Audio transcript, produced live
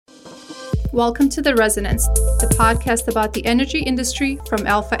Welcome to The Resonance, the podcast about the energy industry from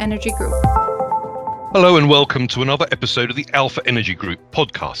Alpha Energy Group. Hello and welcome to another episode of the Alpha Energy Group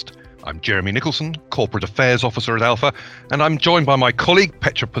podcast. I'm Jeremy Nicholson, Corporate Affairs Officer at Alpha, and I'm joined by my colleague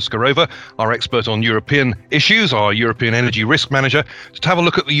Petra Puskarova, our expert on European issues, our European Energy Risk Manager, to have a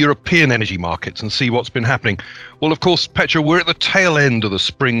look at the European energy markets and see what's been happening. Well, of course, Petra, we're at the tail end of the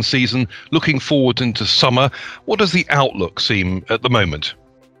spring season, looking forward into summer. What does the outlook seem at the moment?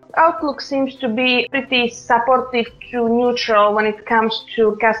 Outlook seems to be pretty supportive to neutral when it comes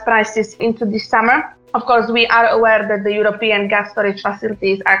to gas prices into the summer. Of course, we are aware that the European gas storage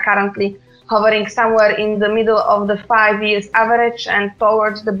facilities are currently hovering somewhere in the middle of the 5 years average and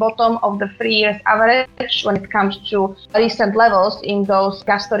towards the bottom of the 3 years average when it comes to recent levels in those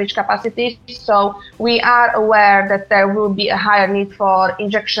gas storage capacities. So we are aware that there will be a higher need for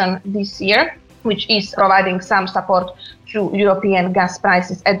injection this year, which is providing some support to European gas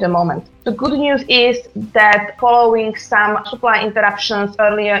prices at the moment. The good news is that following some supply interruptions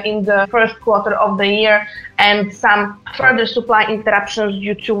earlier in the first quarter of the year and some further supply interruptions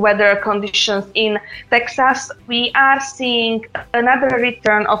due to weather conditions in Texas, we are seeing another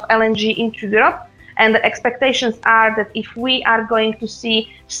return of LNG into Europe. And the expectations are that if we are going to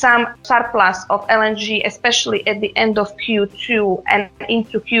see some surplus of LNG, especially at the end of Q2 and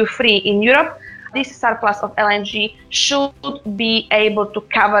into Q3 in Europe, this surplus of LNG should be able to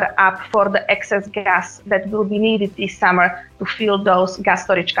cover up for the excess gas that will be needed this summer to fill those gas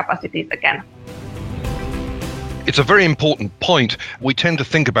storage capacities again. It's a very important point. We tend to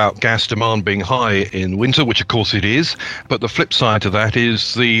think about gas demand being high in winter, which of course it is, but the flip side to that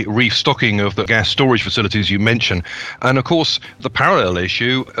is the restocking of the gas storage facilities you mentioned. And of course, the parallel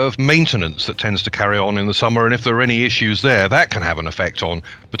issue of maintenance that tends to carry on in the summer. And if there are any issues there, that can have an effect on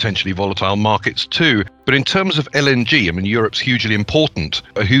potentially volatile markets too. But in terms of LNG, I mean, Europe's hugely important,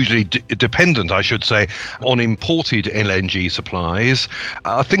 hugely dependent, I should say, on imported LNG supplies.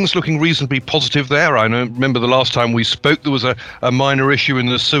 Are things looking reasonably positive there? I remember the last time we spoke, there was a minor issue in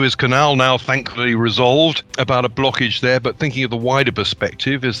the Suez Canal, now thankfully resolved, about a blockage there. But thinking of the wider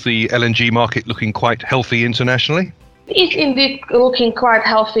perspective, is the LNG market looking quite healthy internationally? It's indeed looking quite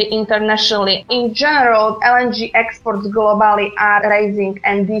healthy internationally. In general, LNG exports globally are rising,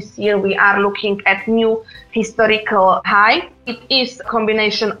 and this year we are looking at new historical high. It is a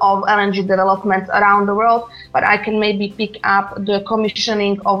combination of LNG developments around the world, but I can maybe pick up the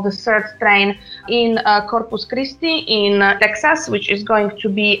commissioning of the third train in Corpus Christi in Texas, which is going to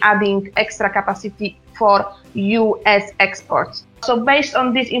be adding extra capacity for US exports. So based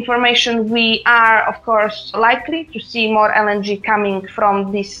on this information, we are, of course, likely to see more LNG coming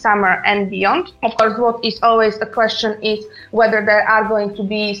from this summer and beyond. Of course, what is always the question is whether there are going to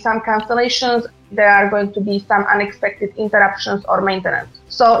be some cancellations, there are going to be some unexpected interruptions or maintenance.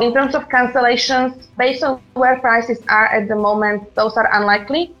 So in terms of cancellations, based on where prices are at the moment, those are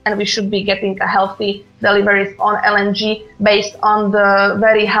unlikely, and we should be getting a healthy deliveries on LNG based on the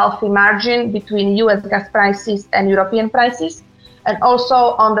very healthy margin between US gas prices and European prices. And also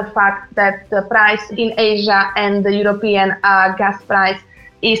on the fact that the price in Asia and the European gas price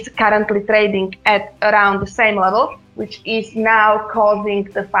is currently trading at around the same level, which is now causing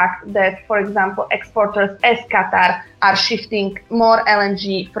the fact that, for example, exporters as Qatar are shifting more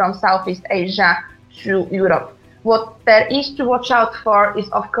LNG from Southeast Asia to Europe. What there is to watch out for is,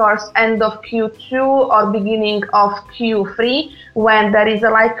 of course, end of Q2 or beginning of Q3, when there is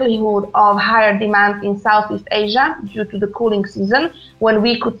a likelihood of higher demand in Southeast Asia due to the cooling season, when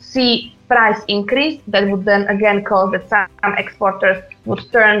we could see price increase that would then again cause that some exporters would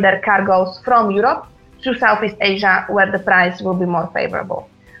turn their cargoes from Europe to Southeast Asia, where the price will be more favorable.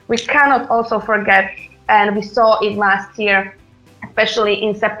 We cannot also forget, and we saw it last year, especially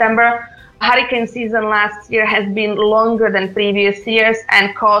in September, hurricane season last year has been longer than previous years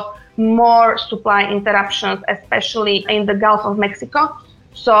and caused more supply interruptions, especially in the Gulf of Mexico.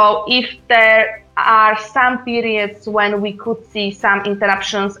 So if there are some periods when we could see some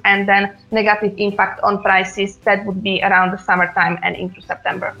interruptions and then negative impact on prices, that would be around the summertime and into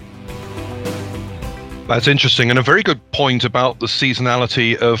September. That's interesting, and a very good point about the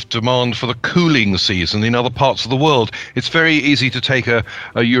seasonality of demand for the cooling season in other parts of the world. It's very easy to take a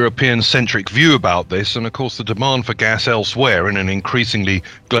European-centric view about this, and of course the demand for gas elsewhere in an increasingly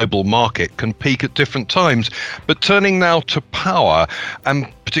global market can peak at different times. But turning now to power, and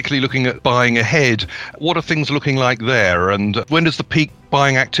particularly looking at buying ahead, what are things looking like there, and when does the peak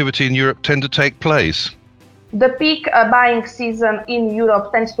buying activity in Europe tend to take place? The peak buying season in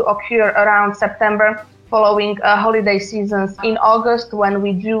Europe tends to occur around September. following holiday seasons in August, when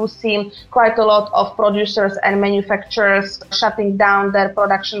we do see quite a lot of producers and manufacturers shutting down their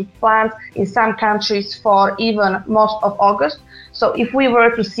production plants in some countries for even most of August. So if we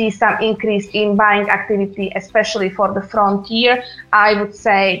were to see some increase in buying activity, especially for the frontier, I would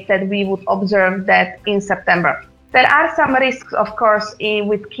say that we would observe that in September. There are some risks, of course,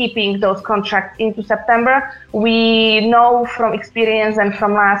 with keeping those contracts into September. We know from experience and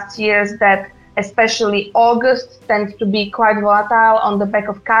from last years that especially August tends to be quite volatile on the back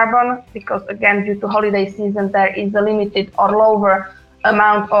of carbon, because again, due to holiday season, there is a limited or lower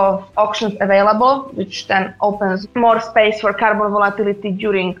amount of auctions available, which then opens more space for carbon volatility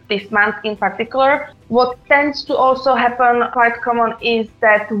during this month in particular. What tends to also happen quite common is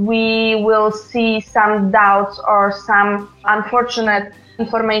that we will see some doubts or some unfortunate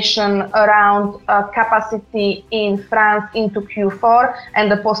information around capacity in France into Q4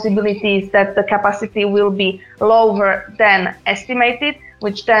 and the possibilities that the capacity will be lower than estimated,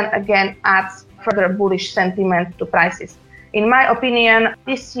 which then again adds further bullish sentiment to prices. In my opinion,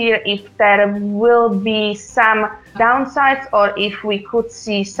 this year, if there will be some downsides or if we could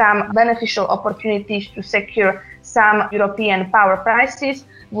see some beneficial opportunities to secure some European power prices,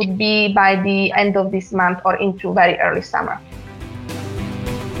 would be by the end of this month or into very early summer.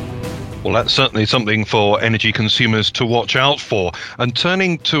 Well, that's certainly something for energy consumers to watch out for. And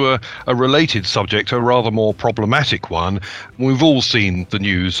turning to a related subject, a rather more problematic one, we've all seen the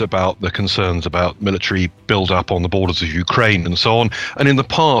news about the concerns about military build-up on the borders of Ukraine and so on. And in the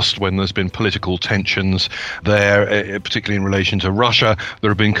past, when there's been political tensions there, particularly in relation to Russia,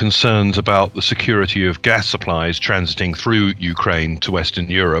 there have been concerns about the security of gas supplies transiting through Ukraine to Western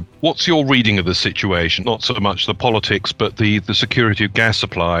Europe. What's your reading of the situation? Not so much the politics, but the security of gas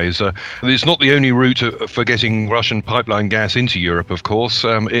supplies. It's not the only route for getting Russian pipeline gas into Europe, of course,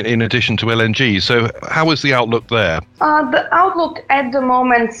 in addition to LNG. So how is the outlook there? The outlook at the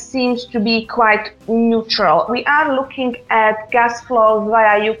moment seems to be quite neutral. We are looking at gas flows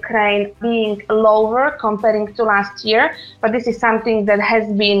via Ukraine being lower comparing to last year, but this is something that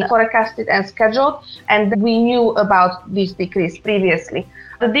has been forecasted and scheduled, and we knew about this decrease previously.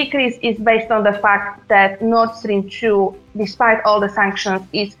 The decrease is based on the fact that Nord Stream 2, despite all the sanctions,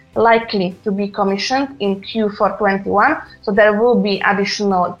 is likely to be commissioned in Q4 21, so there will be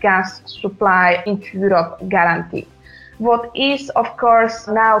additional gas supply into Europe guaranteed. What is, of course,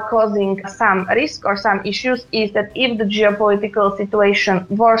 now causing some risk or some issues is that if the geopolitical situation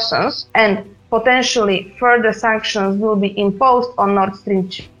worsens and potentially further sanctions will be imposed on Nord Stream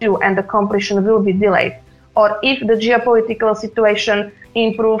 2 and the completion will be delayed, or if the geopolitical situation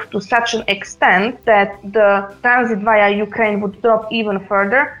improves to such an extent that the transit via Ukraine would drop even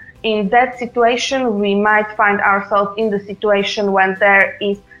further, in that situation we might find ourselves in the situation when there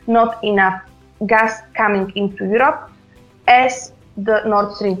is not enough gas coming into Europe, as the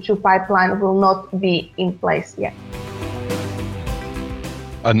Nord Stream 2 pipeline will not be in place yet.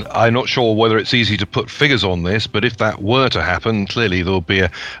 And I'm not sure whether it's easy to put figures on this, but if that were to happen, clearly there'll be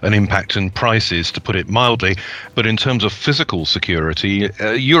an impact in prices, to put it mildly. But in terms of physical security,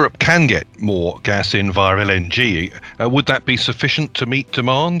 Europe can get more gas in via LNG. Would that be sufficient to meet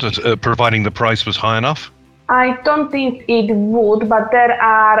demand, providing the price was high enough? I don't think it would, but there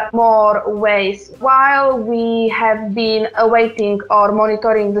are more ways. While we have been awaiting or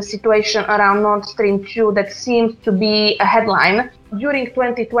monitoring the situation around Nord Stream 2 that seems to be a headline, during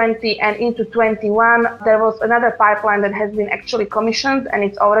 2020 and into 21, there was another pipeline that has been actually commissioned and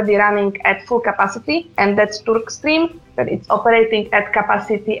it's already running at full capacity, and that's Turkstream, that it's operating at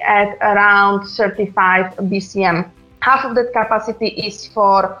capacity at around 35 BCM. Half of that capacity is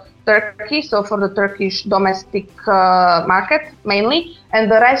for Turkey, so for the Turkish domestic market mainly, and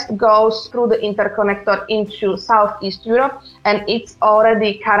the rest goes through the interconnector into Southeast Europe, and it's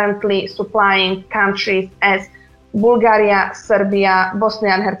already currently supplying countries as Bulgaria, Serbia,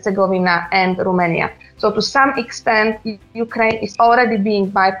 Bosnia and Herzegovina, and Romania. So to some extent, Ukraine is already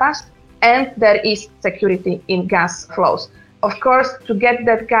being bypassed, and there is security in gas flows. Of course, to get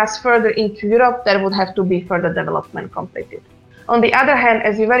that gas further into Europe, there would have to be further development completed. On the other hand,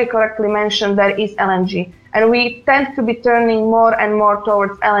 as you very correctly mentioned, there is LNG, and we tend to be turning more and more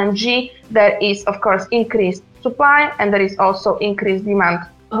towards LNG. There is, of course, increased supply, and there is also increased demand.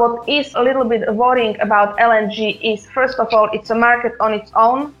 What is a little bit worrying about LNG is, first of all, it's a market on its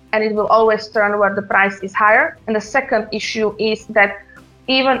own, and it will always turn where the price is higher. And the second issue is that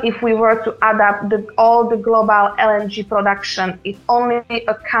even if we were to add up all the global LNG production, it only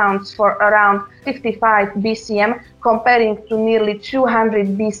accounts for around 55 BCM, comparing to nearly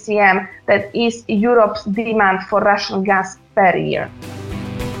 200 BCM that is Europe's demand for Russian gas per year.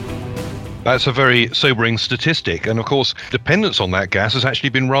 That's a very sobering statistic. And of course, dependence on that gas has actually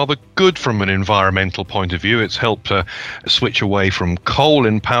been rather good from an environmental point of view. It's helped switch away from coal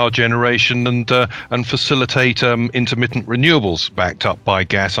in power generation and facilitate intermittent renewables backed up by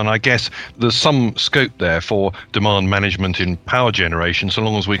gas. And I guess there's some scope there for demand management in power generation, so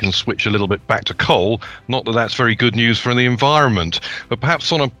long as we can switch a little bit back to coal. Not that that's very good news for the environment. But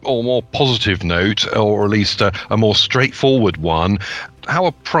perhaps on a more positive note, or at least a more straightforward one, how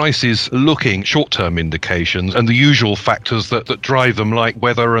are prices looking, short-term indications, and the usual factors that drive them, like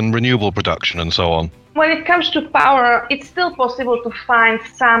weather and renewable production and so on? When it comes to power, it's still possible to find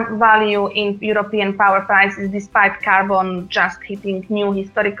some value in European power prices despite carbon just hitting new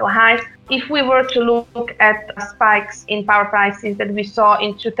historical highs. If we were to look at spikes in power prices that we saw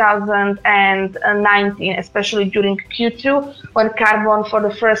in 2019, especially during Q2, when carbon for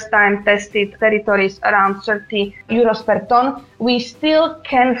the first time tested territories around 30 euros per ton, we still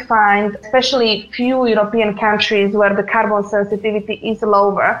can find, especially few European countries where the carbon sensitivity is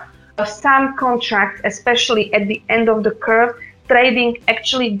lower, some contracts, especially at the end of the curve, trading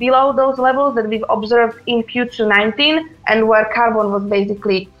actually below those levels that we've observed in Q2 19, and where carbon was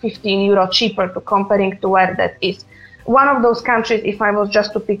basically 15 euro cheaper to comparing to where that is. One of those countries, if I was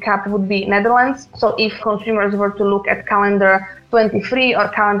just to pick up, would be Netherlands. So if consumers were to look at calendar 23 or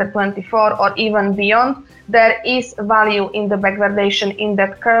calendar 24 or even beyond, there is value in the backwardation in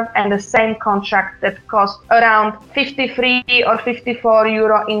that curve, and the same contract that cost around 53 or 54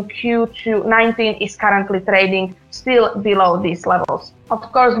 euro in Q2 19 is currently trading still below these levels. Of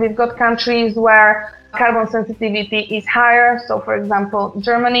course, we've got countries where carbon sensitivity is higher. So for example,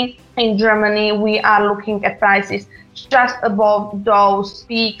 Germany. In Germany, we are looking at prices just above those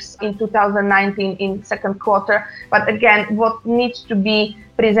peaks in 2019 in second quarter. But again, what needs to be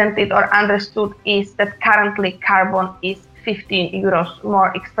presented or understood is that currently carbon is 15 euros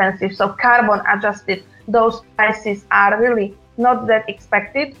more expensive. So carbon adjusted, those prices are really not that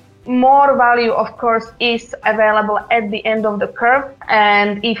expected. More value, of course, is available at the end of the curve.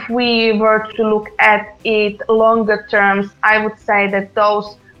 And if we were to look at it longer terms, I would say that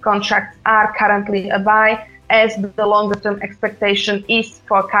those contracts are currently a buy, as the longer term expectation is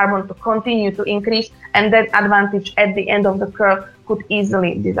for carbon to continue to increase, and that advantage at the end of the curve could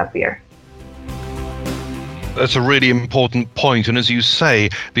easily disappear. That's a really important point. And as you say,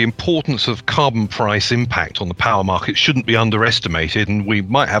 the importance of carbon price impact on the power market shouldn't be underestimated. And we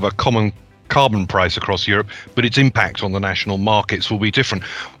might have a common carbon price across Europe, but its impact on the national markets will be different.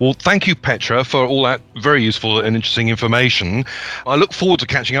 Well, thank you, Petra, for all that very useful and interesting information. I look forward to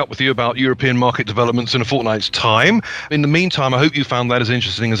catching up with you about European market developments in a fortnight's time. In the meantime, I hope you found that as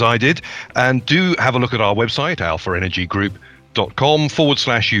interesting as I did. And do have a look at our website,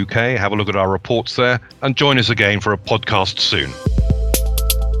 alphaenergygroup.com/UK. Have a look at our reports there and join us again for a podcast soon.